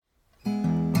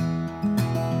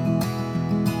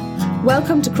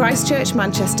Welcome to Christ Church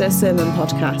Manchester Sermon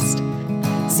Podcast.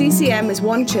 CCM is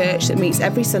one church that meets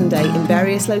every Sunday in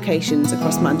various locations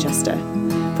across Manchester.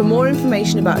 For more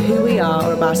information about who we are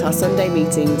or about our Sunday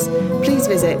meetings, please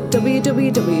visit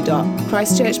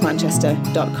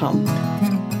www.christchurchmanchester.com.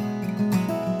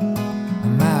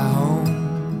 My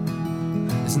home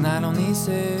is not on this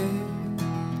earth,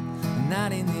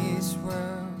 not in this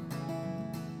world.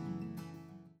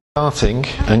 Starting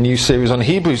a new series on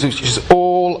Hebrews, which is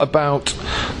all about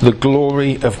the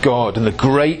glory of God and the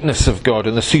greatness of God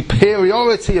and the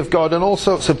superiority of God and all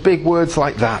sorts of big words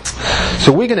like that.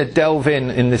 So we're going to delve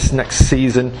in this next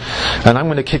season, and I'm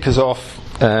going to kick us off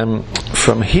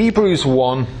from Hebrews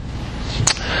 1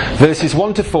 verses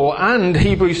 1 to 4 and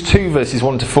Hebrews 2 verses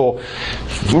 1 to 4.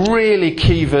 Really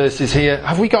key verses here.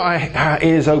 Have we got our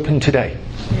ears open today?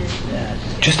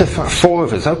 Just four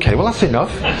of us. Okay, well that's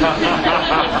enough.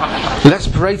 Let's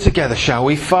pray together, shall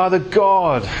we? Father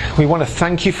God, we want to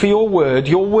thank you for your word.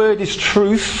 Your word is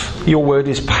truth. Your word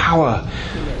is power.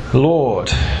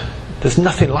 Lord, there's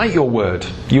nothing like your word.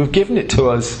 You have given it to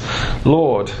us,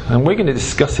 Lord, and we're going to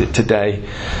discuss it today,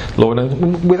 Lord.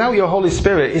 And without your Holy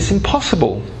Spirit, it's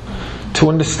impossible to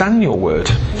understand your word.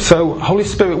 So, Holy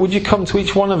Spirit, would you come to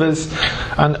each one of us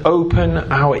and open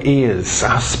our ears,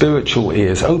 our spiritual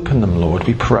ears. Open them, Lord,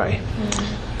 we pray,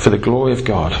 for the glory of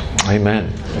God.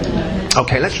 Amen.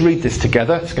 Okay, let's read this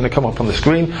together. It's going to come up on the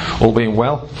screen, all being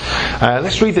well.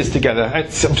 Let's read this together.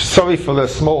 I'm sorry for the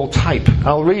small type.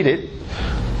 I'll read it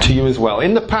to you as well.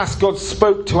 In the past, God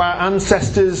spoke to our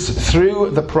ancestors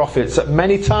through the prophets at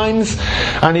many times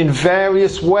and in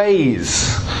various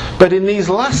ways. But in these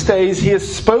last days, He has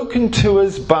spoken to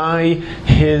us by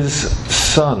His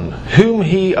Son, whom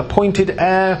He appointed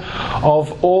heir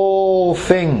of all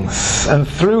things, and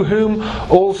through whom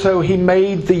also He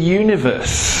made the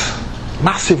universe.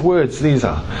 Massive words these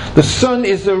are. The Son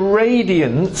is the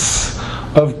radiance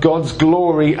of God's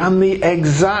glory and the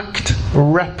exact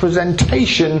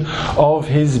representation of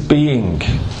His being,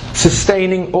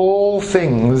 sustaining all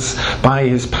things by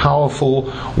His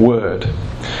powerful word.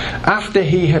 After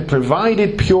He had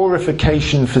provided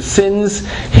purification for sins,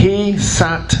 He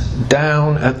sat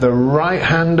down at the right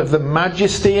hand of the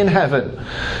Majesty in heaven.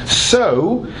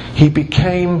 So He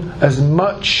became as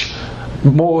much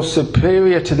more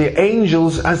superior to the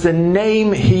angels as the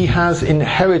name He has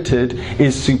inherited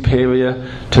is superior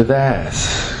to theirs.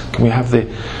 Can we have the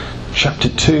chapter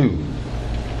 2?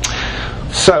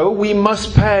 So we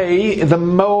must pay the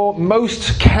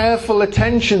most careful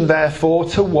attention, therefore,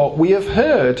 to what we have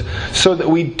heard, so that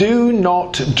we do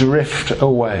not drift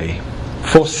away.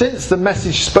 For since the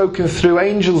message spoken through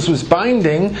angels was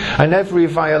binding, and every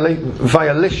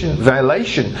violation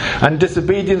and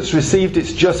disobedience received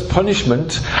its just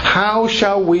punishment, how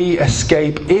shall we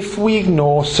escape if we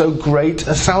ignore so great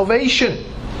a salvation?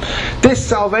 This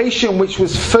salvation, which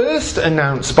was first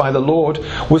announced by the Lord,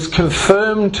 was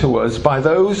confirmed to us by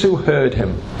those who heard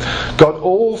Him. God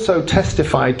also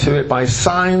testified to it by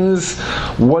signs,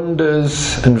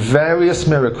 wonders, and various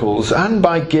miracles, and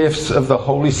by gifts of the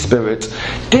Holy Spirit,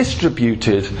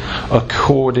 distributed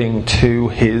according to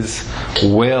His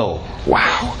will.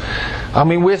 Wow. I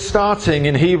mean, we're starting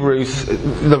in Hebrews,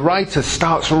 the writer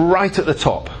starts right at the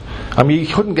top. I mean, you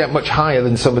couldn't get much higher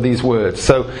than some of these words.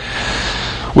 So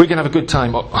we're going to have a good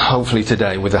time, hopefully,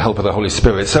 today with the help of the Holy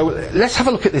Spirit. So let's have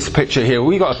a look at this picture here.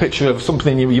 We've got a picture of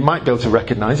something you might be able to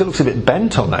recognise. It looks a bit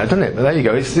bent on there, doesn't it? But there you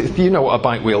go. You know what a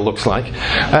bike wheel looks like.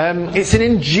 It's an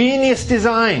ingenious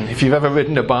design. If you've ever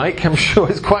ridden a bike, I'm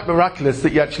sure it's quite miraculous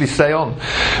that you actually stay on.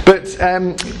 But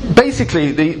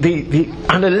basically, the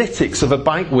analytics of a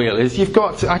bike wheel is you've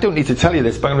got, I don't need to tell you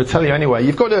this, but I'm going to tell you anyway.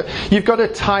 You've got a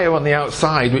tyre on the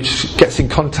outside which gets in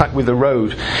contact with the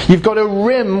road. You've got a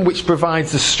rim which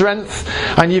provides the strength,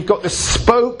 and you've got the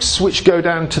spokes which go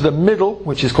down to the middle,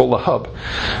 which is called the hub,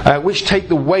 which take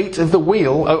the weight of the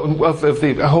wheel of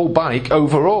the whole bike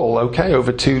overall,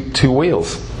 over two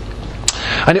wheels,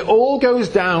 and it all goes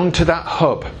down to that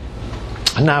hub.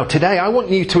 Now today I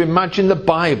want you to imagine the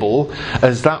Bible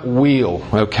as that wheel,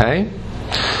 okay?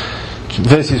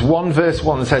 Verse 1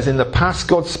 says, in the past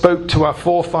God spoke to our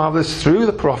forefathers through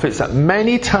the prophets at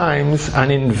many times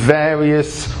and in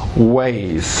various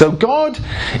ways. So God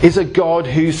is a God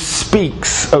who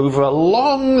speaks over a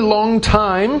long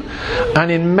time and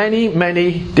in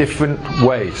many different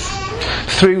ways.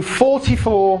 Through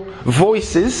 44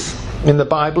 voices in the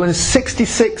Bible and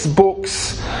 66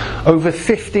 books over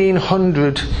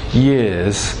 1,500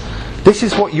 years. This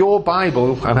is what your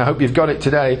Bible, and I hope you've got it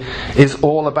today, is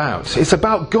all about. It's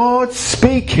about God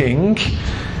speaking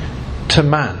to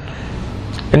man.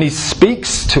 And He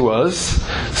speaks to us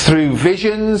through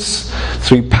visions,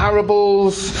 through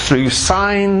parables, through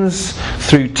signs,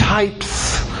 through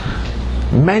types.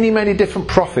 Many, many different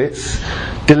prophets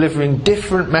delivering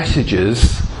different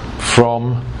messages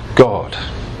from God.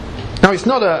 Now, it's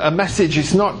not a message,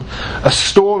 it's not a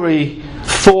story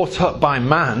thought up by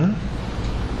man.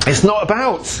 It's not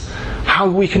about how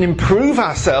we can improve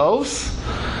ourselves,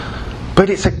 but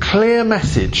it's a clear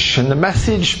message. And the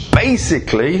message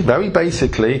basically, very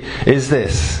basically, is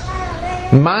this.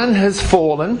 Man has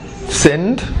fallen,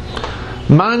 sinned.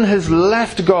 Man has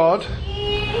left God.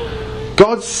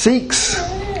 God seeks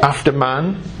after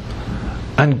man.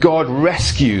 And God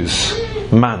rescues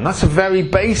man. That's a very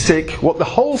basic, what the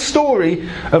whole story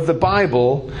of the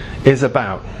Bible is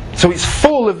about. So it's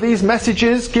full of these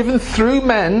messages given through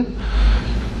men,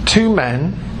 to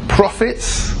men,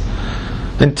 prophets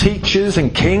and teachers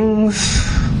and kings.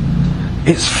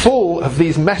 It's full of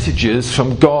these messages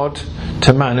from God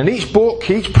to man. And each book,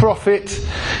 each prophet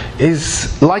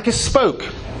is like a spoke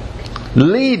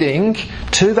leading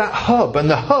to that hub. And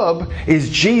the hub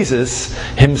is Jesus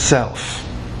himself.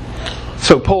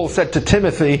 So Paul said to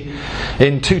Timothy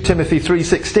in 2 Timothy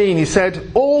 3:16, he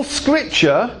said, all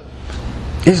scripture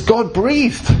is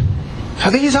God-breathed. So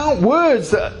these aren't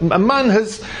words that a man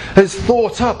has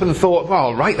thought up and thought, well,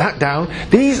 I'll write that down.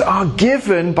 These are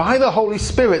given by the Holy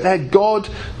Spirit. They're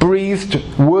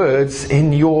God-breathed words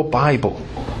in your Bible.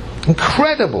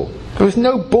 Incredible. There is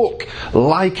no book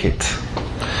like it.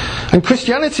 And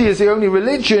Christianity is the only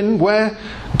religion where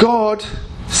God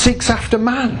seeks after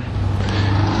man.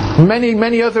 Many,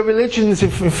 many other religions,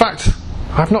 in fact,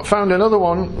 I've not found another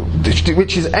one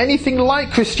which is anything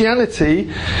like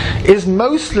Christianity, is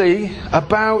mostly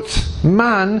about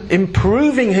man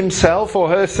improving himself or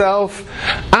herself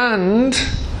and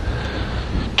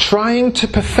trying to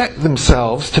perfect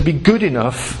themselves to be good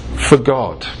enough for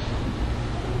God.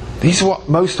 These are what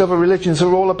most other religions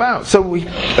are all about. So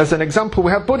as an example,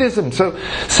 we have Buddhism. So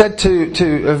said to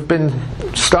have been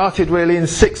started really in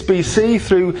 6 BC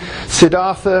through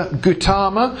Siddhartha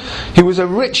Gautama. He was a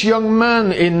rich young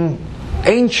man in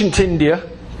ancient India.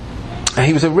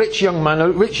 He was a rich young man, a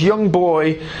rich young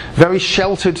boy, very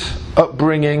sheltered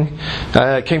upbringing,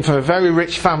 came from a very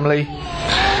rich family.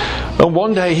 And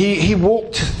one day he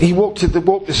walked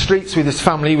the streets with his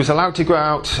family. He was allowed to go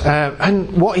out,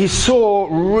 and what he saw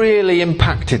really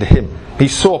impacted him. He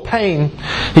saw pain,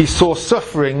 he saw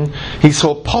suffering, he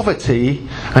saw poverty,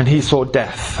 and he saw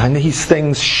death. And these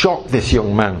things shocked this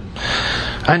young man.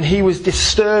 And he was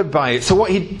disturbed by it. So what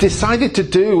he decided to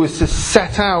do was to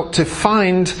set out to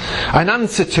find an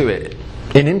answer to it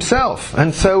in himself.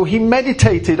 And so he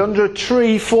meditated under a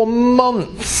tree for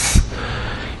months.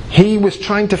 He was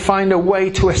trying to find a way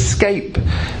to escape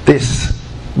this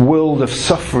world of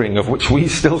suffering of which we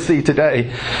still see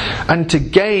today, and to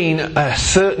gain a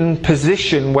certain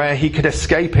position where he could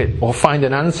escape it or find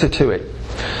an answer to it.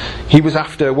 He was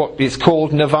after what is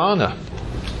called nirvana,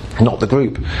 not the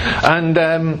group. And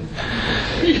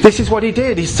this is what he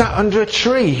did. He sat under a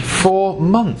tree for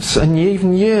months and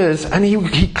even years, and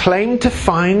he claimed to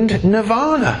find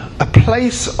nirvana, a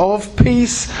place of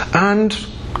peace and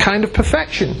kind of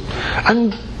perfection.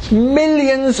 And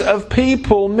millions of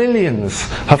people, millions,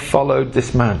 have followed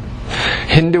this man.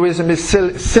 Hinduism is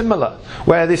similar,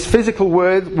 where this physical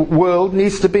world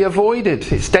needs to be avoided.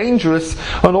 It's dangerous,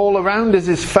 and all around us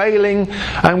is failing,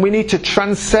 and we need to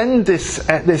transcend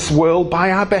this world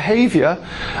by our behaviour.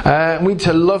 We need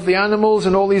to love the animals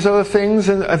and all these other things,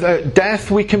 and at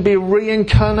death we can be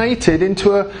reincarnated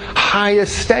into a higher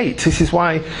state. This is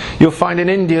why you'll find in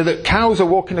India that cows are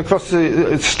walking across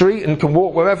the street and can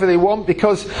walk wherever they want,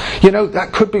 because, that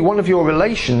could be one of your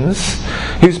relations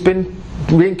who's been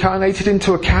reincarnated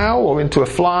into a cow or into a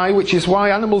fly, which is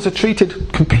why animals are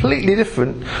treated completely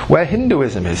different where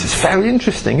Hinduism is. It's very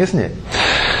interesting, isn't it?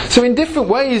 So in different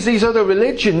ways, these other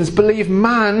religions believe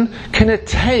man can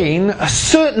attain a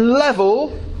certain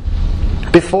level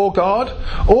before God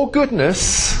or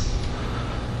goodness,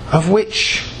 of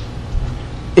which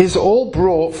is all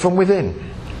brought from within.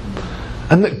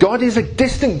 And that God is a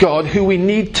distant God who we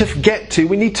need to get to,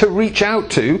 we need to reach out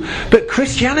to. But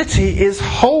Christianity is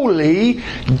wholly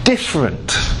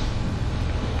different.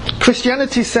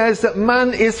 Christianity says that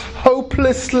man is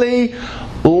hopelessly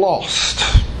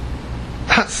lost.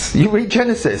 You read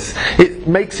Genesis. It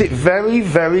makes it very,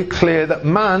 very clear that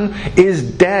man is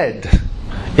dead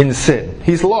in sin.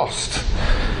 He's lost.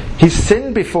 He's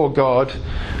sinned before God,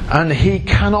 and he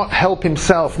cannot help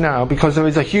himself now because there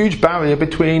is a huge barrier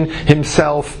between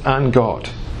himself and God.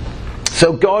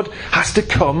 So God has to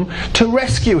come to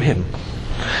rescue him.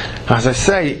 As I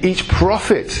say, each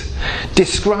prophet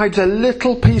describes a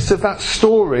little piece of that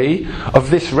story of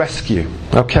this rescue.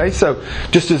 Okay, so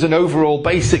just as an overall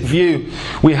basic view,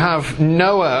 we have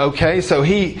Noah, okay, so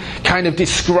he kind of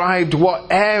described what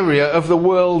area of the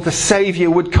world the Saviour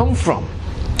would come from.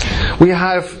 We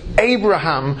have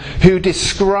Abraham, who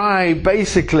described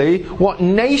basically what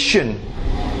nation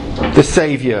the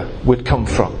Saviour would come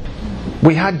from.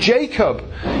 We had Jacob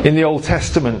in the Old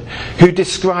Testament, who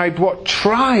described what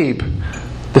tribe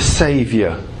the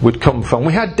Saviour would come from.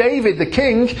 We had David the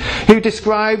king, who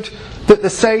described that the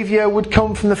Saviour would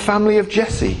come from the family of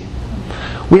Jesse.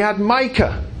 We had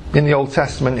Micah in the Old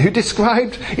Testament, who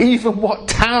described even what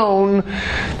town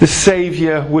the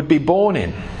Saviour would be born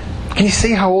in. Can you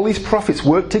see how all these prophets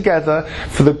work together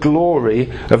for the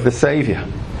glory of the Saviour?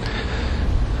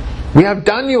 We have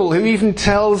Daniel, who even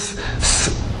tells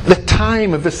the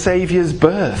time of the Saviour's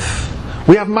birth.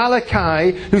 We have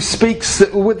Malachi, who speaks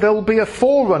that there will be a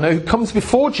forerunner who comes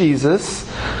before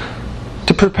Jesus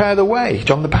to prepare the way,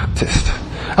 John the Baptist.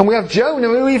 And we have Jonah,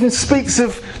 who even speaks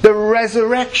of the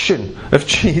resurrection of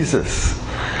Jesus.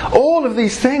 All of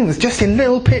these things, just in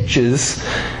little pictures,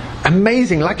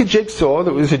 amazing, like a jigsaw.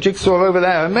 There was a jigsaw over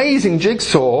there, amazing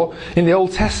jigsaw in the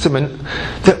Old Testament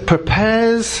that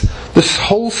prepares this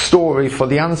whole story for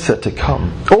the answer to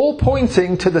come. All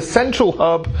pointing to the central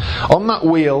hub on that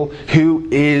wheel, who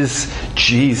is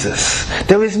Jesus.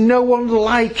 There is no one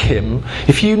like him.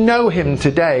 If you know him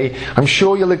today, I'm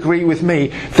sure you'll agree with me,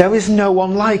 there is no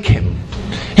one like him.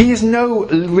 He is no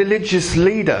religious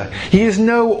leader. He is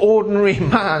no ordinary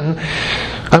man.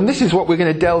 And this is what we're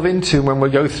going to delve into when we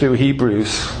go through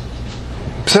Hebrews.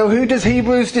 So who does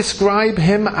Hebrews describe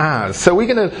him as? So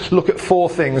we're going to look at four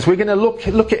things. We're going to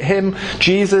look at him,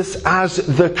 Jesus, as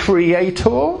the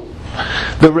creator,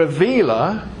 the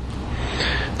revealer,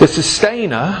 the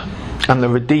sustainer, and the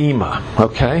redeemer.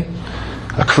 Okay?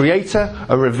 A creator,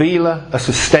 a revealer, a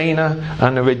sustainer,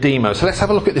 and a redeemer. So let's have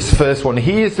a look at this first one.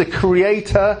 He is the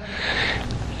creator.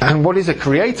 And what is a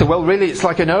creator? Well, really, it's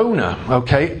like an owner.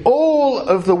 Okay? All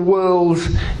of the world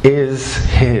is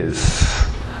his.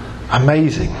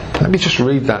 Amazing. Let me just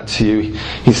read that to you.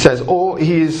 He says,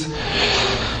 he is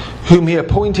whom he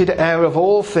appointed heir of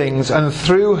all things, and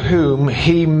through whom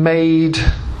he made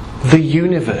the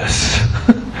universe.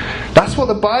 That's what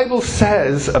the Bible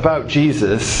says about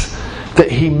Jesus, that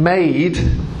he made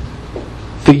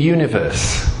the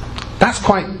universe. That's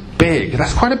quite big.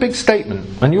 That's quite a big statement.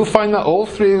 And you'll find that all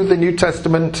through the New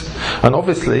Testament. And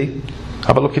obviously,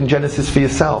 have a look in Genesis for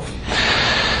yourself.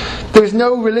 There is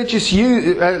no religious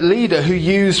leader who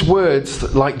used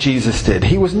words like Jesus did.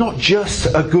 He was not just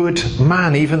a good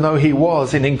man, even though he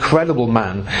was an incredible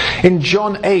man. In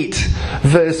John 8,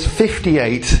 verse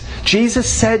 58,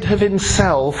 Jesus said of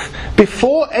himself,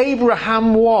 "Before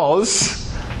Abraham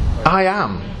was, I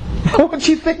am." What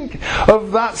do you think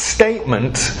of that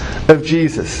statement of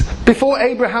Jesus? Before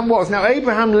Abraham was. Now,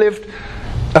 Abraham lived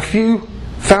a few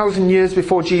thousand years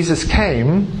before Jesus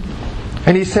came.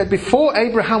 And he said, before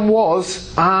Abraham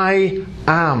was, I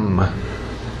am.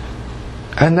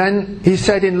 And then he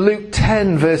said in Luke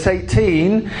 10 verse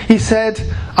 18, he said,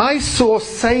 I saw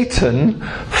Satan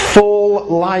fall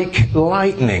like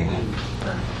lightning.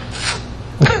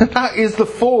 That is the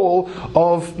fall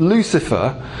of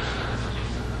Lucifer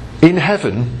in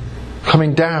heaven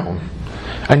coming down.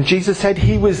 And Jesus said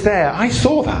he was there. I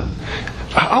saw that.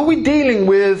 Are we dealing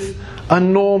with a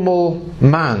normal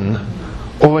man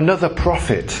or another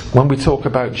prophet when we talk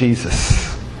about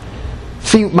Jesus?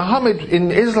 See, Muhammad in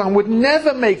Islam would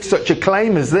never make such a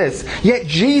claim as this, yet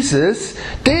Jesus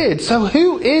did. So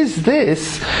who is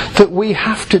this that we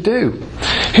have to do?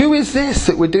 Who is this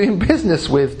that we're doing business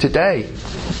with today?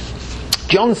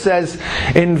 John says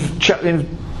in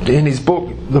his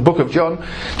book, the book of John,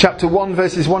 chapter 1,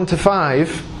 verses 1 to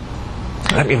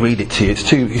 5. Let me read it to you.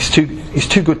 It's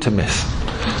too good to miss.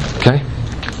 Okay?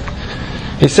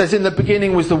 It says, in the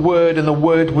beginning was the Word, and the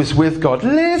Word was with God.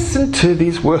 Listen to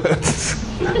these words.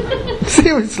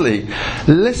 Seriously.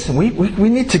 Listen, we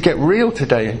need to get real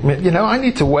today. You know, I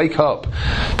need to wake up.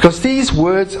 Because these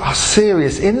words are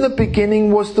serious. In the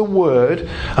beginning was the Word,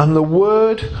 and the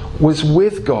Word was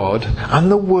with God,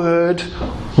 and the Word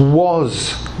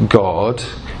was God.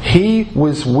 He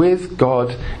was with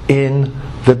God in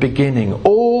the beginning.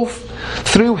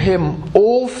 Through him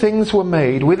all things were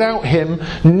made. Without him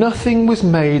nothing was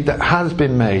made that has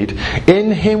been made.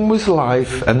 In him was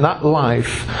life, and that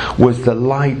life was the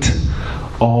light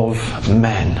of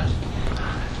men.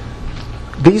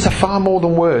 These are far more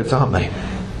than words, aren't they?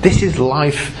 This is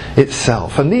life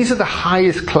itself. And these are the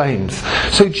highest claims.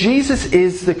 So Jesus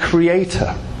is the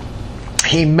creator.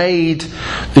 He made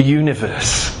the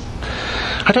universe.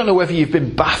 I don't know whether you've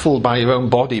been baffled by your own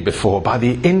body before, by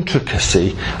the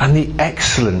intricacy and the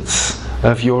excellence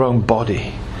of your own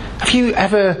body. Have you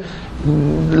ever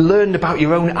learned about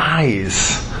your own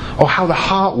eyes or how the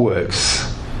heart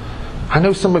works? I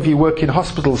know some of you work in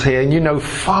hospitals here and you know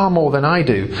far more than I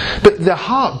do. But the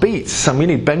heart beats, and we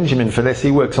need Benjamin for this,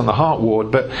 he works on the heart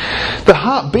ward, but the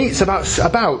heart beats about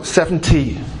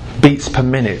 70 beats per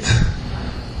minute.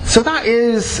 So that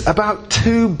is about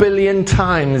 2 billion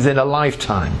times in a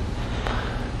lifetime.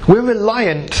 We're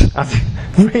reliant,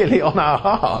 really, on our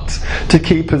heart to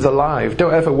keep us alive.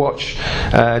 Don't ever watch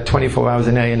 24 Hours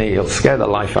in A&E. It'll scare the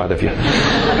life out of you.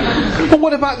 But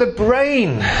what about the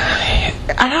brain?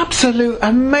 An absolute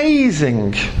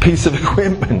amazing piece of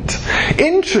equipment.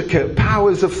 Intricate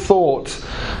powers of thought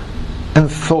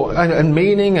and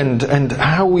meaning and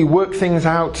how we work things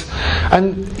out.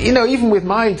 And even with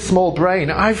my small brain,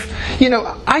 I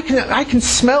can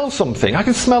smell something. I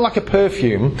can smell like a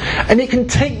perfume, and it can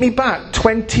take me back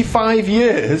 25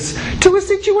 years to a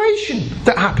situation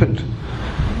that happened.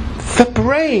 The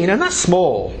brain, and that's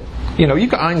small. You've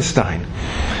got Einstein.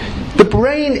 The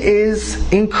brain is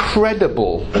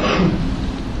incredible.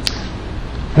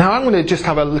 Now I'm going to just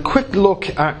have a quick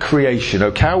look at creation,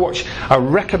 okay? I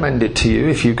recommend it to you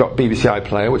if you've got BBC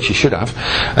iPlayer, which you should have,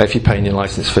 if you're paying your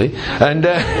licence fee. And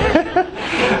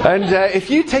if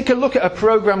you take a look at a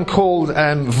programme called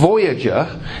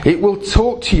Voyager, it will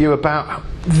talk to you about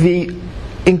the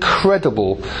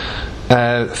incredible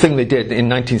thing they did in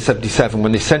 1977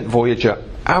 when they sent Voyager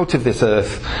out of this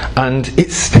Earth, and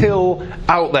it's still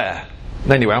out there.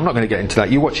 Anyway, I'm not going to get into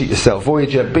that. You watch it yourself.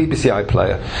 Voyager, BBC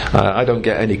iPlayer. I don't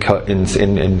get any cut in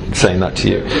saying that to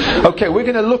you. Okay, we're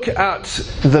going to look at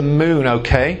the moon,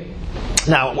 okay?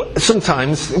 Now,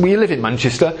 sometimes, we live in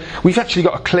Manchester, we've actually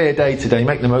got a clear day today,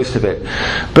 make the most of it.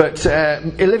 But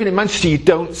living in Manchester, you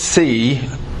don't see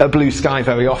a blue sky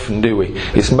very often, do we?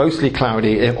 It's mostly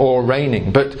cloudy or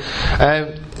raining. But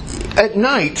at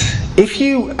night, if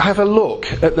you have a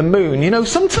look at the moon,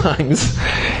 sometimes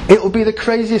it'll be the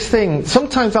craziest thing.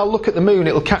 Sometimes I'll look at the moon,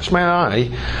 it'll catch my eye,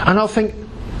 and I'll think,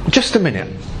 just a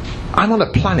minute, I'm on a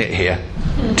planet here.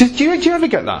 Do you ever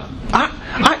get that?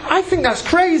 I think that's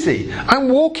crazy. I'm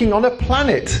walking on a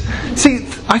planet. See,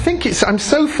 I think I'm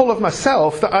so full of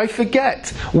myself that I forget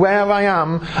where I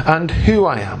am and who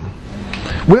I am.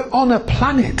 We're on a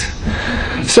planet.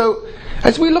 So,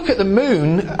 as we look at the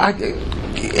moon,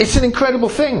 it's an incredible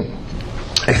thing.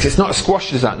 It's not as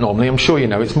squashed as that normally, I'm sure you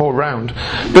know, it's more round.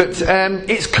 But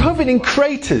it's covered in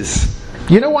craters.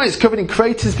 You know why it's covered in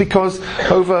craters? Because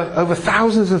over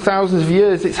thousands and thousands of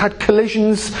years it's had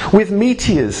collisions with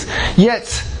meteors.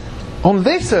 Yet, on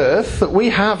this Earth that we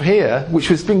have here, which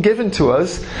has been given to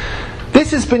us,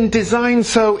 this has been designed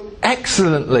so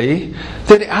excellently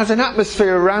that it has an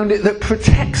atmosphere around it that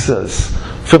protects us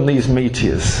from these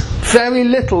meteors. Very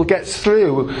little gets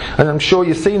through, and I'm sure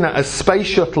you've seen that as Space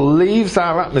Shuttle leaves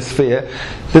our atmosphere,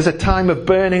 there's a time of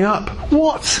burning up.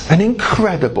 What an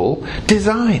incredible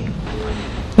design.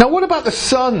 Now what about the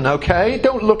sun, okay?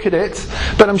 Don't look at it,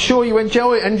 but I'm sure you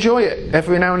enjoy it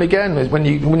every now and again when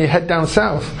you head down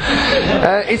south.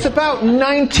 It's about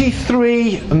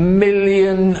 93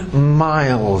 million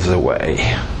miles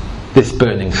away, this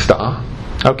burning star,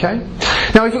 okay?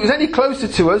 Now if it was any closer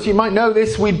to us, you might know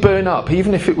this, we'd burn up.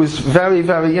 Even if it was very,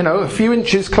 very, a few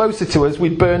inches closer to us,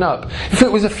 we'd burn up. If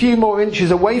it was a few more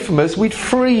inches away from us, we'd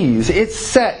freeze. It's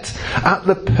set at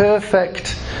the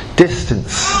perfect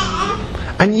distance.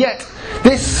 And yet,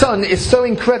 this sun is so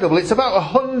incredible, it's about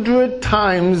 100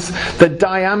 times the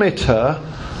diameter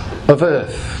of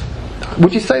Earth.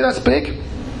 Would you say that's big?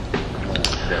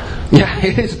 Yeah,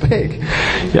 it is big.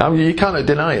 Yeah, you cannot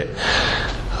deny it.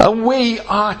 And we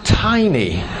are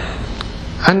tiny.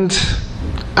 And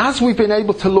as we've been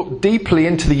able to look deeply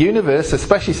into the universe,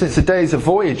 especially since the days of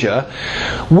Voyager,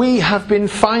 we have been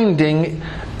finding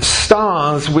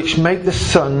stars which make the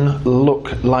sun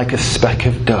look like a speck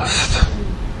of dust.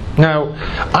 Now,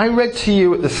 I read to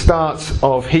you at the start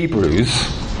of Hebrews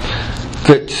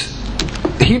that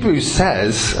Hebrews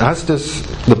says, as does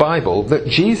the Bible, that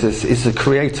Jesus is the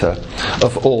creator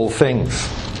of all things.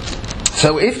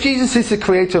 So if Jesus is the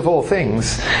creator of all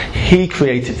things, he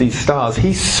created these stars.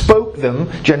 He spoke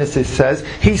them, Genesis says.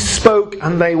 He spoke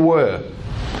and they were.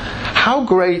 How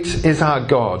great is our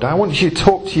God? I want to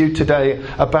talk to you today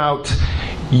about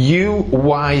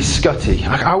U.Y. Scutty.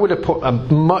 I would have put a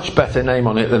much better name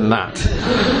on it than that.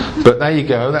 But there you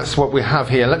go, that's what we have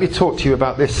here. Let me talk to you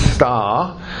about this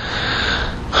star.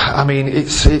 I mean,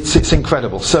 it's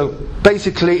incredible. So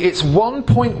basically it's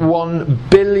 1.1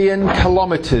 billion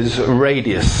kilometres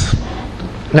radius.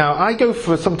 Now, I go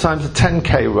for sometimes a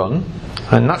 10k run,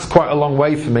 and that's quite a long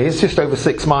way for me. It's just over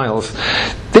 6 miles.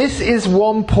 This is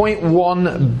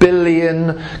 1.1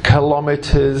 billion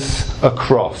kilometres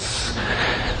across.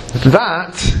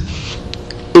 That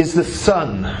is the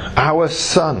sun, our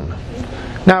sun.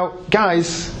 Now,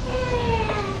 guys,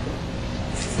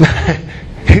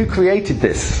 who created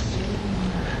this?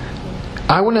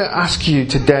 I want to ask you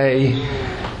today,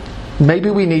 maybe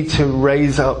we need to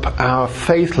raise up our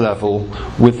faith level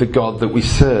with the God that we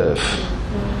serve.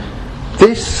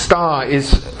 This star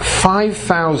is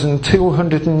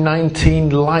 5,219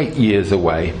 light years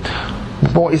away.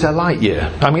 What is a light year?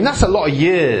 I mean, that's a lot of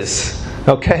years,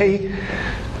 okay?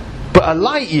 But a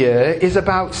light year is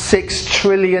about 6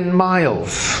 trillion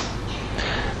miles.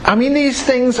 I mean, these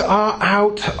things are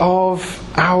out of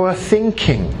our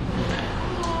thinking.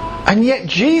 And yet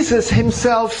Jesus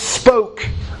himself spoke,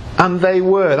 and they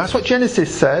were. That's what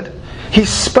Genesis said. He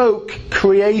spoke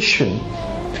creation.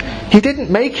 He didn't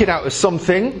make it out of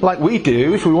something like we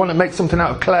do. If we want to make something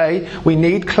out of clay, we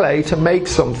need clay to make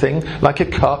something like a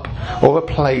cup or a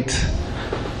plate.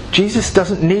 Jesus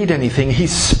doesn't need anything. He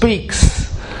speaks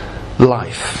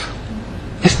life.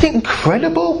 Isn't it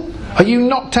incredible? Are you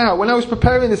knocked out? When I was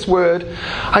preparing this word,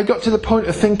 I got to the point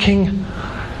of thinking,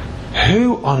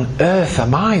 who on earth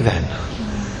am I then,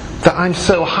 that I'm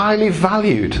so highly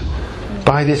valued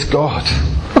by this God?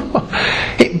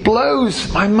 It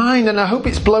blows my mind, and I hope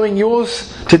it's blowing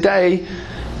yours today,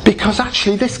 because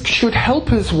actually this should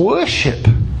help us worship.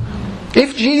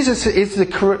 If Jesus is the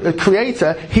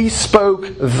creator, he spoke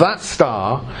that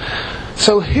star.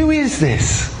 So who is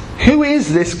this? Who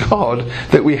is this God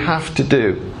that we have to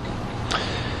do?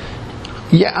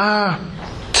 Yet our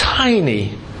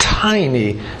tiny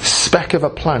speck of a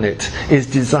planet is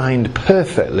designed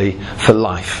perfectly for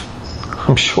life.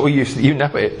 I'm sure you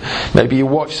know it. Maybe you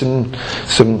watch some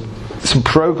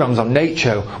programs on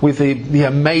nature with the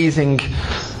amazing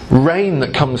rain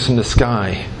that comes from the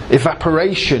sky,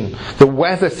 evaporation, the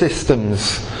weather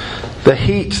systems, the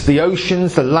heat, the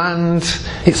oceans, the land.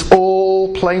 It's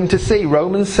all plain to see.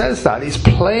 Romans says that. It's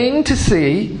plain to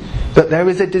see that there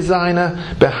is a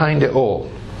designer behind it all.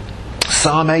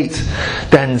 Psalm 8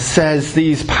 then says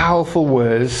these powerful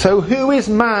words, "So who is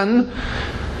man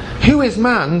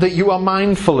that you are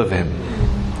mindful of him?"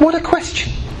 What a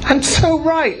question. And so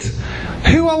right.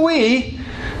 Who are we?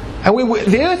 And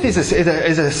the earth is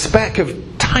a speck of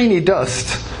tiny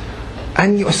dust.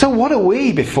 And so what are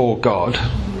we before God?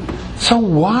 So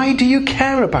why do you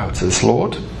care about us,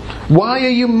 Lord? Why are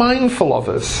you mindful of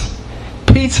us?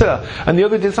 Peter and the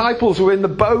other disciples were in the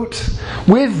boat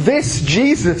with this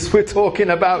Jesus we're talking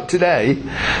about today.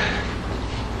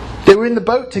 They were in the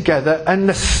boat together, and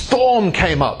the storm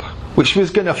came up, which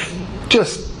was going to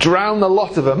just drown the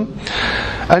lot of them.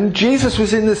 And Jesus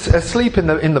was asleep in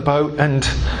the boat, and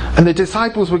the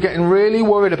disciples were getting really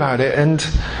worried about it,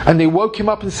 and they woke him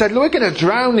up and said, "Look, we're going to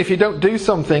drown if you don't do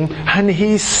something." And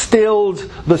he stilled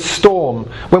the storm.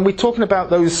 When we're talking about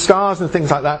those stars and things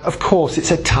like that, of course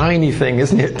it's a tiny thing,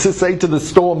 isn't it, to say to the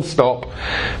storm stop.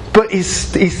 But he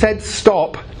said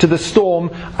stop to the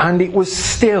storm, and it was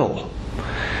still.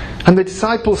 And the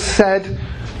disciples said,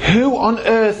 "Who on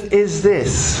earth is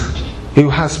this who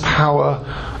has power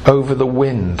over the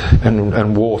wind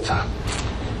and water?"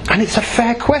 And it's a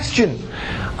fair question.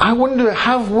 I wonder,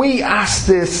 have we asked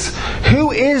this?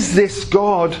 Who is this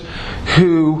God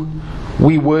who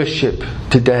we worship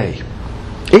today?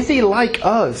 Is he like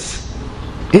us?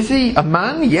 Is he a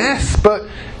man? Yes, but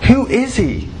who is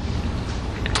he?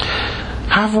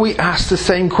 Have we asked the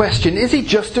same question? Is he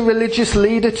just a religious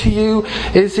leader to you?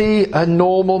 Is he a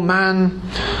normal man?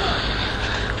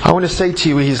 I want to say to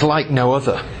you, he's like no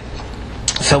other.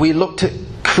 So we looked at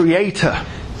Creator.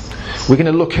 We're going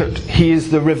to look at, he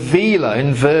is the revealer.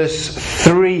 In verse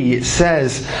 3 it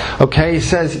says,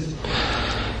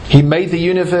 he made the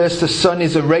universe. The sun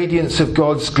is a radiance of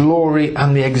God's glory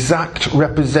and the exact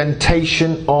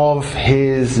representation of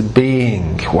his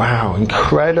being. Wow,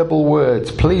 incredible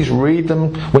words. Please read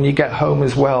them when you get home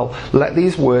as well. Let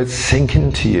these words sink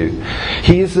into you.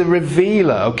 He is the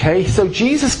revealer, okay? So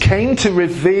Jesus came to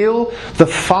reveal the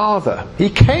Father. He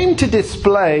came to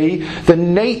display the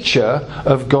nature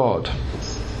of God.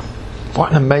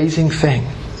 What an amazing thing.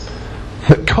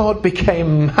 That God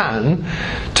became man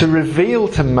to reveal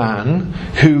to man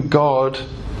who God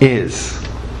is.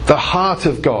 The heart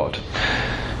of God.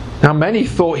 Now many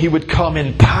thought he would come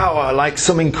in power like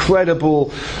some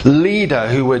incredible leader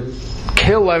who would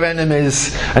kill their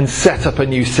enemies and set up a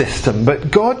new system.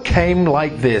 But God came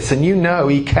like this, and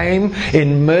He came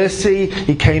in mercy,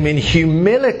 He came in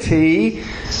humility.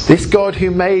 This God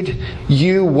who made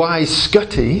you, wise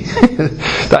Scotty,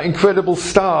 that incredible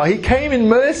star, He came in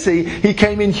mercy, He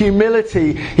came in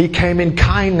humility, He came in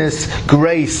kindness,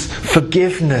 grace,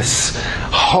 forgiveness,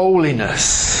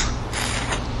 holiness.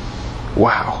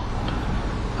 Wow.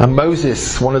 And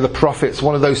Moses, one of the prophets,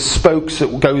 one of those spokes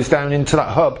that goes down into that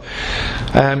hub,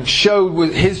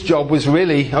 showed his job was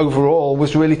really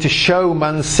to show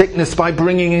man's sickness by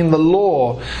bringing in the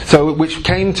law, which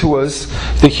came to us,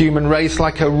 the human race,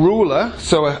 like a ruler,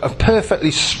 so a perfectly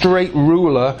straight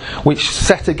ruler, which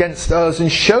set against us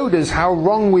and showed us how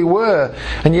wrong we were.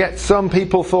 And yet some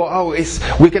people thought,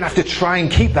 we're going to have to try and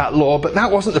keep that law, but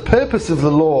that wasn't the purpose of the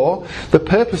law. The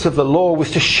purpose of the law was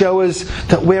to show us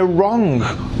that we're wrong.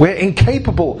 We're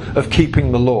incapable of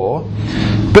keeping the law.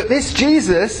 But this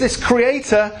Jesus, this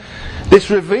Creator, this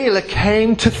Revealer,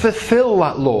 came to fulfill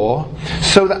that law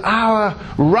so that our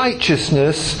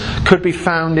righteousness could be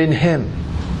found in Him.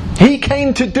 He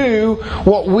came to do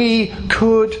what we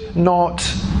could not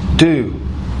do,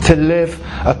 to live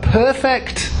a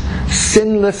perfect,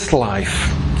 sinless life.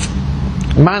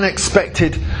 Man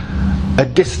expected a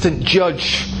distant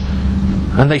judge,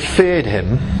 and they feared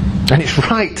Him. And it's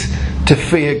right to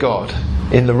fear God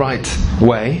in the right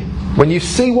way. When you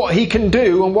see what He can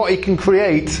do and what He can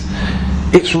create,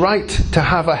 it's right to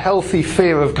have a healthy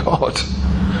fear of God.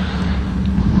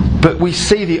 But we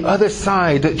see the other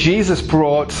side that Jesus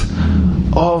brought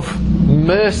of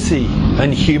mercy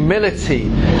and humility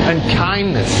and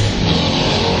kindness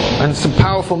and some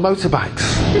powerful motorbikes.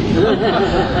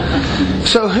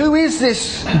 So who is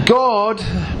this God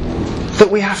that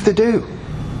we have to do?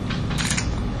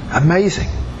 Amazing.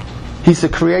 He's the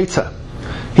Creator.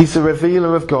 He's the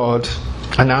Revealer of God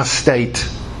and our state.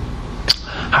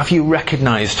 Have you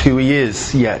recognised who He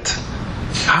is yet?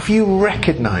 Have you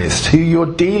recognised who you're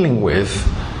dealing with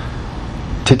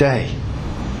today?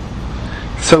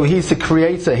 So He's the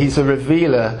Creator, He's a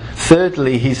Revealer.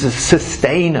 Thirdly, He's a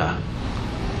Sustainer.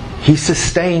 He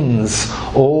sustains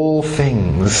all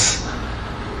things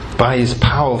by His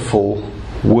powerful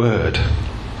Word.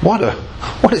 What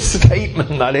a statement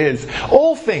that is.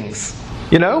 All things,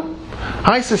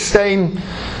 I sustain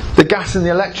the gas and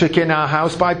the electric in our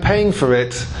house by paying for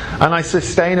it, and I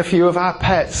sustain a few of our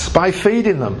pets by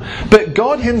feeding them. But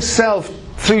God Himself,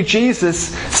 through Jesus,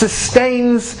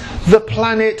 sustains the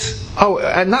planet.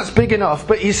 And that's big enough,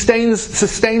 but He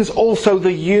sustains also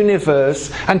the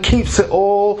universe and keeps it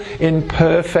all in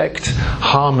perfect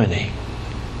harmony.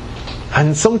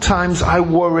 And sometimes I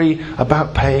worry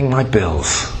about paying my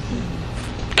bills.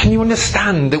 Can you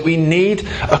understand that we need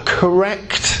a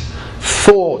correct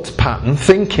thought pattern,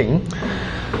 thinking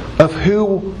of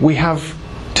who we have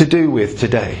to do with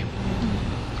today?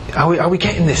 Are we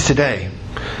getting this today?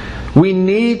 We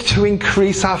need to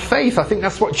increase our faith. I think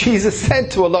that's what Jesus said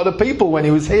to a lot of people when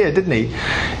He was here, didn't He?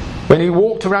 When He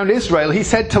walked around Israel, He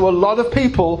said to a lot of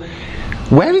people,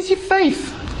 "Where is your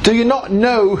faith? Do you not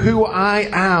know who I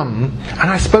am?" And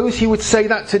I suppose He would say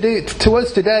that to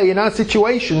us today in our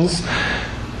situations.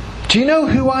 Do you know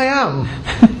who I am?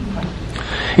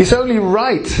 It's only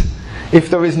right, if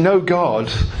there is no God,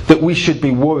 that we should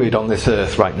be worried on this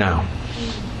earth right now.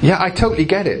 Yeah, I totally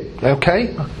get it,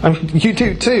 okay? You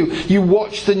do too. You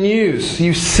watch the news.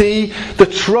 You see the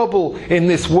trouble in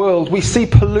this world. We see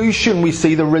pollution. We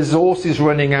see the resources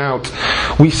running out.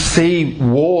 We see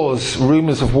wars,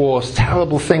 rumours of wars,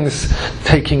 terrible things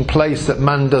taking place that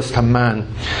man does to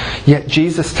man. Yet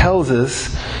Jesus tells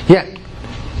us,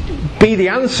 be the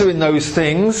answer in those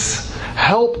things.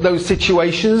 Help those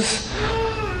situations.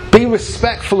 Be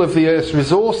respectful of the earth's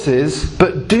resources,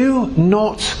 but do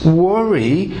not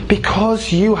worry,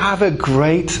 because you have a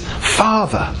great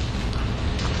Father.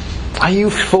 Are you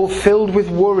fulfilled with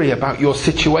worry about your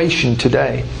situation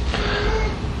today?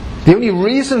 The only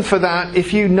reason for that,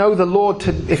 if you know the Lord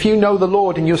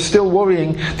and you're still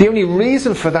worrying, the only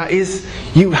reason for that is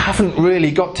you haven't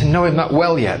really got to know Him that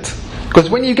well yet. Because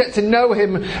when you get to know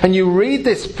Him and you read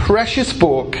this precious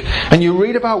book and you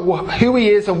read about who He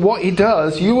is and what He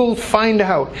does, you will find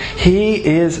out He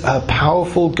is a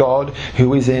powerful God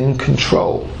who is in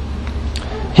control.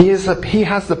 He has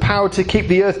the power to keep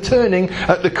the earth turning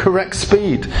at the correct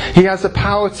speed. He has the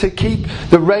power to keep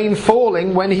the rain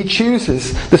falling when He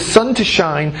chooses, the sun to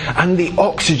shine, and the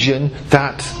oxygen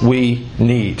that we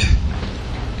need.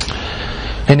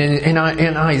 And in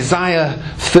Isaiah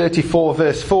 34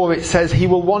 verse 4 it says, He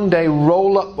will one day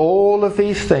roll up all of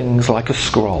these things like a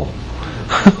scroll.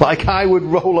 Like I would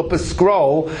roll up a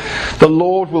scroll, the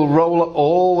Lord will roll up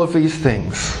all of these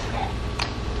things.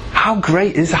 How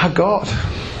great is our God?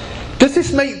 Does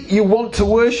this make you want to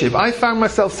worship? I found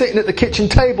myself sitting at the kitchen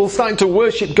table starting to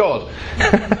worship God.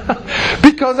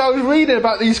 Because I was reading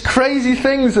about these crazy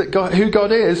things that who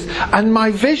God is, and my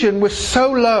vision was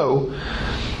so low,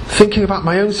 thinking about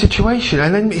my own situation,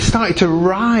 and then it started to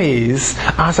rise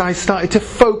as I started to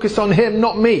focus on Him,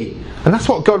 not me. And that's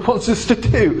what God wants us to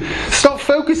do. Stop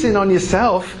focusing on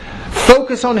yourself,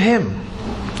 focus on Him.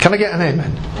 Can I get an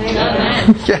amen?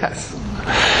 Amen. Yes.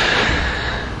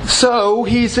 So,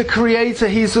 He's the creator,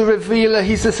 He's the revealer,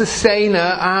 He's the sustainer,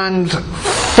 and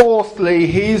fourthly,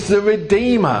 He's the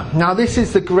redeemer. Now this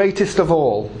is the greatest of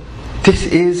all. This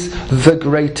is the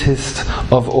greatest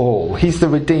of all. He's the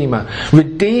redeemer.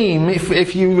 Redeem,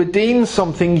 if you redeem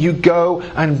something, you go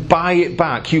and buy it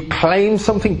back. You claim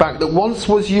something back that once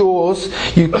was yours,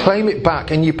 you claim it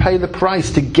back and you pay the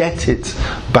price to get it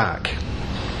back.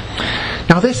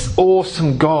 Now this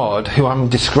awesome God who I'm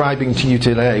describing to you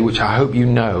today, which I hope you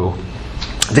know,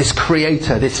 this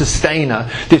creator, this sustainer,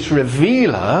 this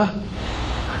revealer,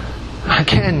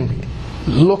 again,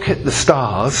 look at the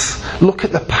stars, look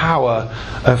at the power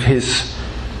of His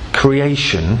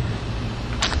creation.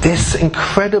 This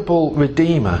incredible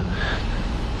redeemer,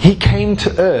 He came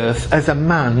to earth as a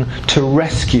man to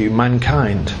rescue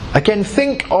mankind. Again,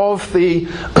 think of the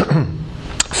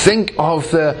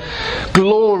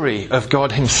glory of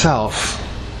God Himself.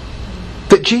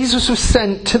 That Jesus was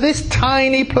sent to this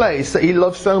tiny place that He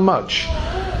loved so much.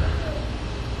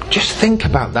 Just think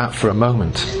about that for a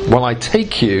moment while I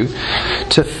take you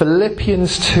to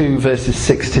Philippians 2 verses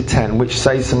 6 to 10, which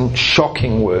say some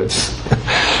shocking words.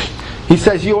 He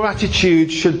says, your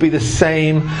attitude should be the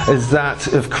same as that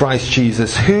of Christ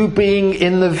Jesus, who being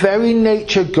in the very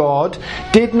nature God,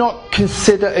 did not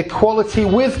consider equality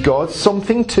with God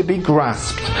something to be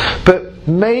grasped, but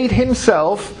made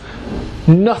Himself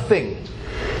nothing.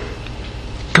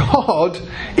 God,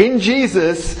 in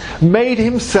Jesus, made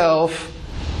Himself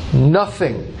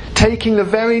nothing, taking the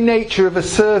very nature of a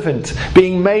servant,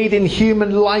 being made in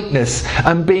human likeness,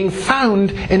 and being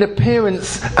found in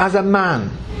appearance as a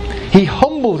man. He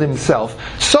humbled Himself.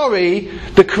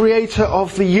 The creator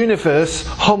of the universe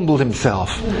humbled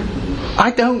Himself.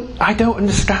 I don't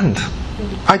understand.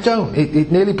 I don't.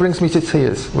 It nearly brings me to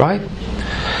tears, right?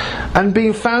 And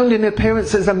being found in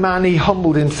appearance as a man, He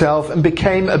humbled Himself and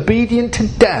became obedient to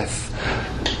death.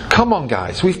 Come on,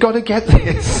 guys, we've got to get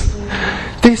this.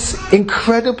 This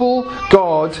incredible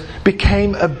God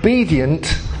became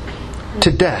obedient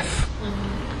to death.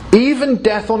 Even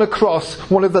death on a cross,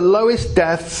 one of the lowest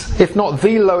deaths, if not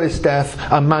the lowest death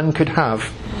a man could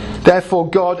have. Therefore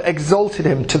God exalted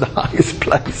Him to the highest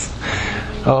place.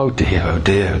 Oh dear, oh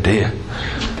dear, oh dear.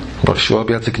 I'm not sure I'll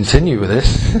be able to continue with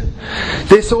this.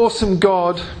 This awesome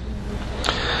God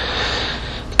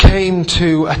came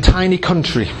to a tiny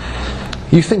country.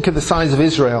 You think of the size of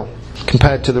Israel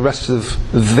compared to the rest of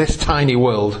this tiny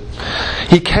world.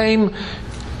 He came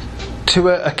to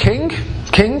a king,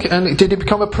 and did he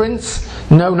become a prince?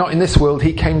 No, not in this world.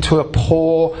 He came to a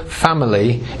poor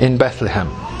family in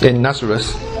Bethlehem, in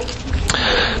Nazareth,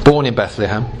 born in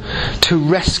Bethlehem, to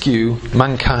rescue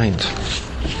mankind.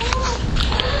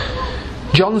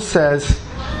 John says,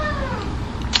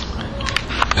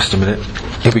 just a minute,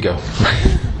 here we go.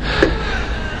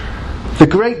 The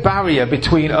great barrier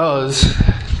between us,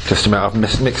 just a minute,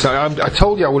 I've mixed up. I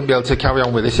told you I wouldn't be able to carry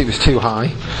on with this, it was too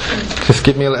high. Just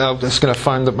give me a little, I'm just going to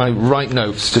find my right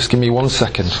notes, just give me 1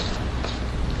 second.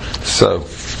 So,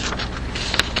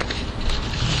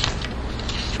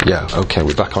 yeah, okay,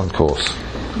 we're back on course.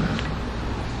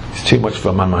 It's too much for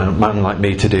a man like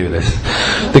me to do this.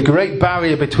 The great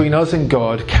barrier between us and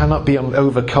God cannot be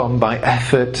overcome by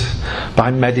effort,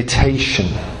 by meditation,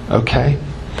 okay?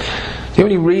 The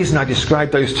only reason I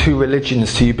described those two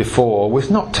religions to you before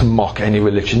was not to mock any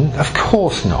religion, of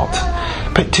course not,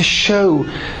 but to show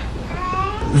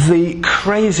the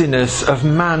craziness of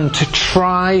man to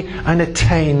try and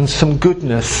attain some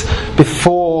goodness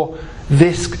before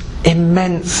this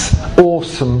immense,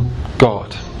 awesome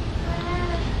God.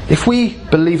 If we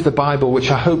believe the Bible,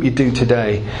 which I hope you do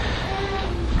today,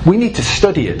 we need to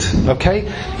study it, okay?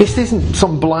 This isn't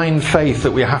some blind faith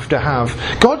that we have to have.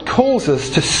 God calls us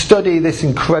to study this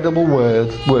incredible word,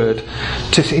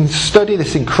 to study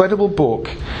this incredible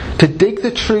book, to dig the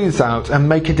truths out and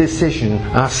make a decision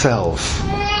ourselves,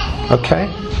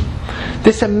 okay?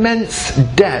 This immense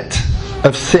debt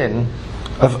of sin,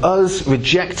 of us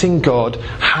rejecting God,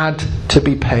 had to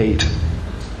be paid.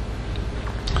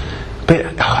 But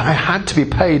it had to be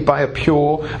paid by a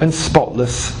pure and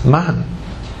spotless man.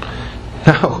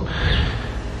 No,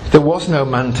 there was no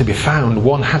man to be found.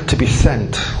 One had to be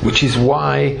sent, which is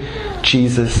why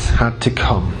Jesus had to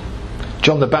come.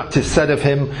 John the Baptist said of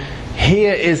him,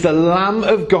 "Here is the Lamb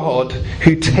of God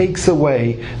who takes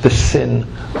away the sin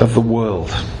of the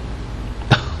world."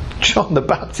 John the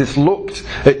Baptist looked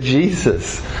at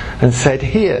Jesus and said,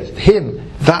 "Here, him,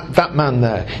 that man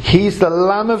there, he's the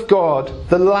Lamb of God,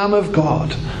 the Lamb of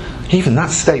God." Even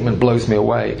that statement blows me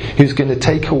away. Who's going to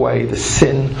take away the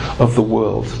sin of the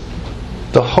world?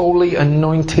 The holy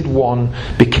anointed one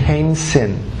became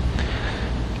sin.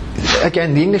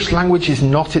 Again, the English language is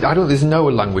not... there's no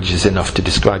languages enough to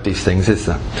describe these things, is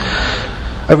there?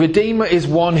 A redeemer is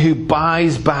one who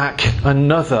buys back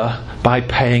another by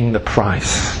paying the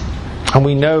price. And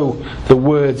we know the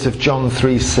words of John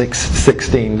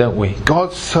 3:16, don't we?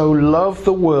 God so loved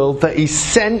the world that he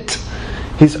sent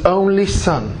his only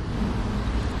Son.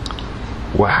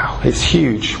 Wow, it's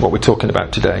huge what we're talking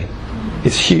about today.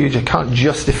 It's huge. I can't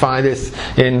justify this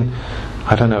in,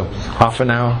 half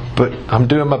an hour, but I'm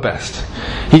doing my best.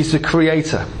 He's the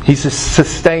creator. He's the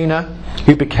sustainer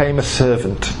who became a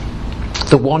servant.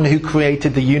 The one who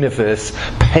created the universe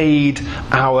paid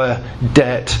our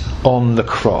debt on the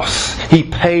cross. He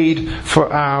paid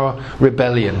for our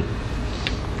rebellion.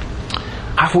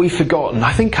 Have we forgotten?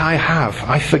 I think I have.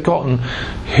 I've forgotten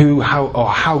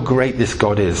how great this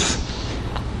God is.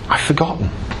 I've forgotten.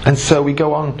 And so we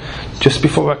go on, just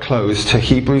before I close, to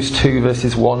Hebrews 2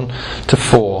 verses 1 to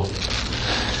 4,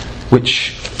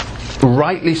 which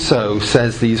rightly so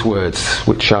says these words,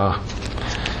 which are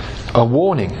a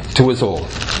warning to us all.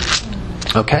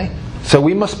 Okay? So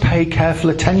we must pay careful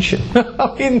attention.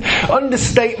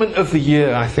 Understatement of the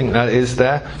year, I think that is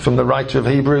there, from the writer of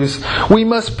Hebrews. We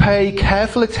must pay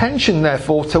careful attention,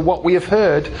 therefore, to what we have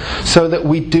heard, so that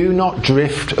we do not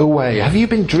drift away. Have you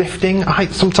been drifting?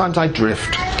 Sometimes I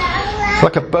drift.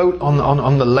 Like a boat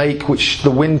on the lake, which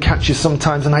the wind catches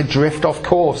sometimes, and I drift off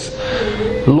course.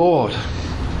 Lord,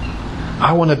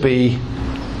 I want to be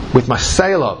with my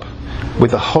sail up,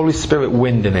 with the Holy Spirit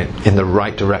wind in it, in the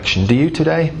right direction. Do you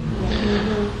today?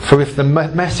 For if the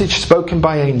message spoken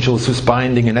by angels was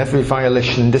binding, and every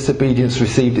violation and disobedience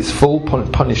received its full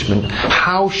punishment,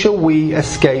 how shall we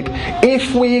escape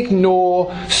if we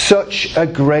ignore such a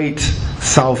great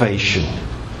salvation?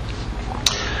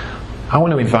 I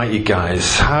want to invite you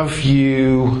guys, have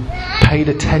you paid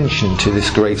attention to this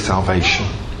great salvation?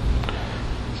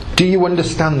 Do you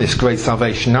understand this great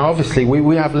salvation? Now obviously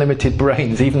we have limited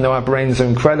brains, even though our brains are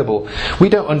incredible. We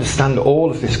don't understand all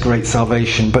of this great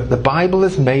salvation, but the Bible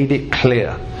has made it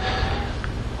clear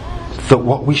that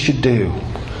what we should do.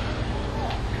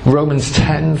 Romans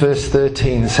 10 verse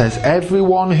 13 says,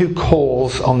 "Everyone who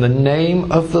calls on the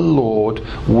name of the Lord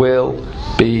will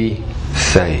be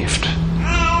saved."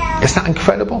 Isn't that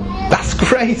incredible? That's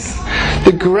grace.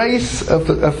 The grace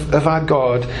of our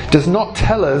God does not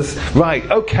tell us, right,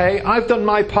 okay, I've done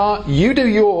my part, you do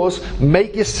yours,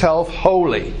 make yourself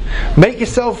holy. Make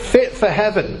yourself fit for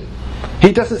heaven.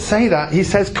 He doesn't say that. He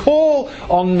says, call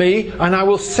on me and I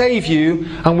will save you,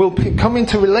 and we'll come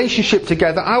into relationship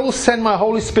together. I will send my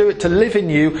Holy Spirit to live in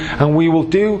you, and we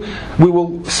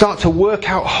will start to work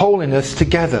out holiness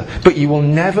together. But you will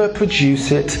never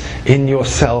produce it in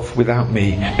yourself without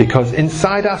me, because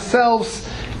inside ourselves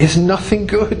is nothing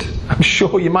good. I'm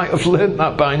sure you might have learned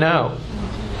that by now.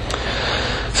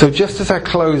 So just as I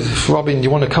close, if Robin, do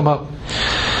you want to come up?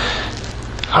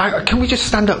 Can we just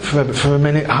stand up for a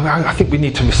minute? I think we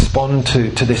need to respond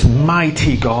to this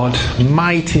mighty God.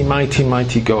 Mighty, mighty,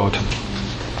 mighty God.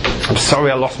 I'm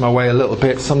sorry I lost my way a little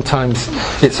bit. Sometimes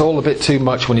it's all a bit too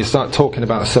much when you start talking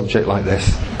about a subject like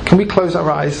this. Can we close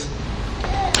our eyes?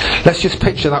 Let's just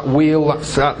picture that wheel,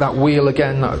 that wheel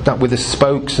again, that with the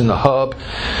spokes and the hub.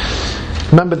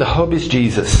 Remember, the hub is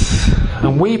Jesus.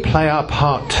 And we play our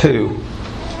part too,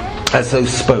 as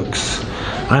those spokes.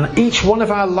 And each one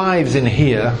of our lives in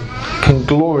here can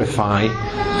glorify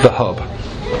the hub.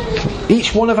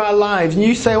 Each one of our lives, and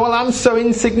you say, well, I'm so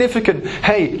insignificant.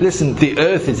 Hey, listen, the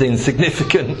earth is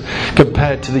insignificant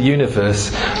compared to the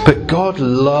universe. But God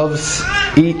loves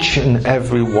each and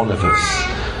every one of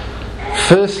us.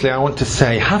 Firstly, I want to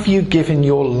say, have you given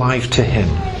your life to Him?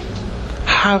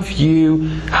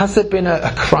 Has there been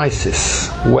a crisis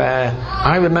where,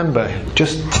 I remember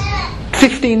just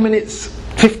 15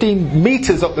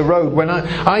 meters up the road, when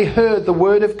I heard the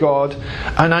word of God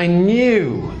and I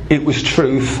knew it was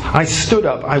truth, I stood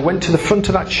up, I went to the front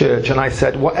of that church and I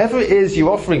said, whatever it is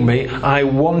you're offering me, I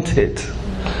want it.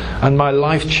 And my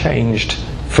life changed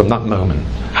from that moment.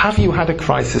 Have you had a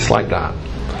crisis like that?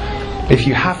 If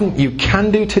you haven't, you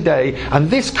can do today. And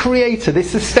this Creator,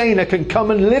 this Sustainer, can come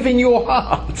and live in your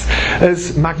heart.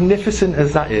 As magnificent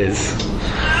as that is,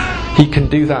 He can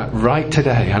do that right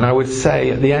today. And I would say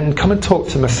at the end, come and talk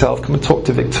to myself, come and talk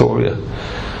to Victoria.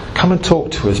 Come and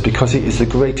talk to us, because it is the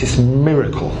greatest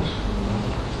miracle.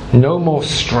 No more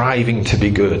striving to be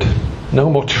good. No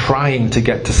more trying to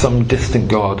get to some distant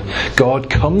God. God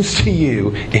comes to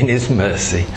you in His mercy.